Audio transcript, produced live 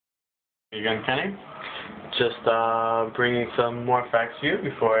Again, Kenny. Just bringing some more facts to you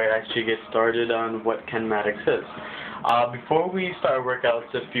before I actually get started on what Kenmatics is. Before we start workouts,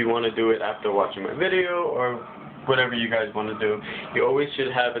 if you want to do it after watching my video or whatever you guys want to do, you always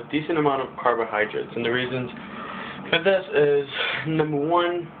should have a decent amount of carbohydrates. And the reasons for this is, number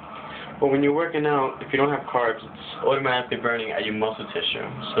one, well, when you're working out, if you don't have carbs, it's automatically burning at your muscle tissue.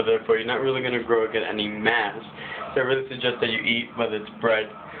 So therefore, you're not really going to grow or get any mass. So I really suggest that you eat, whether it's bread,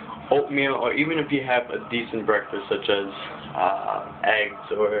 oatmeal, or even if you have a decent breakfast such as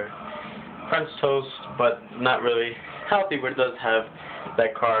eggs or French toast, but not really healthy, but it does have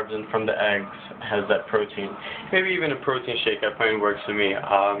that carbs, and from the eggs has that protein. Maybe even a protein shake, that probably works for me.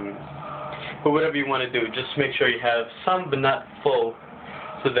 But whatever you want to do, just make sure you have some but not full,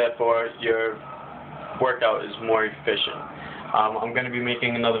 so therefore your workout is more efficient. I'm going to be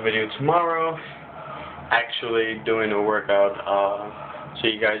making another video tomorrow, actually doing a workout, so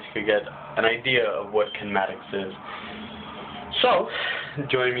you guys could get an idea of what Kenmatics is. So,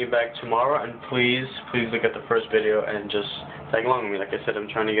 join me back tomorrow, and please look at the first video and just tag along with me. Like I said, I'm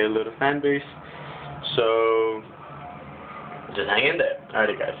trying to get a little fan base, so just hang in there.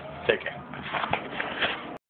 Alrighty guys, take care.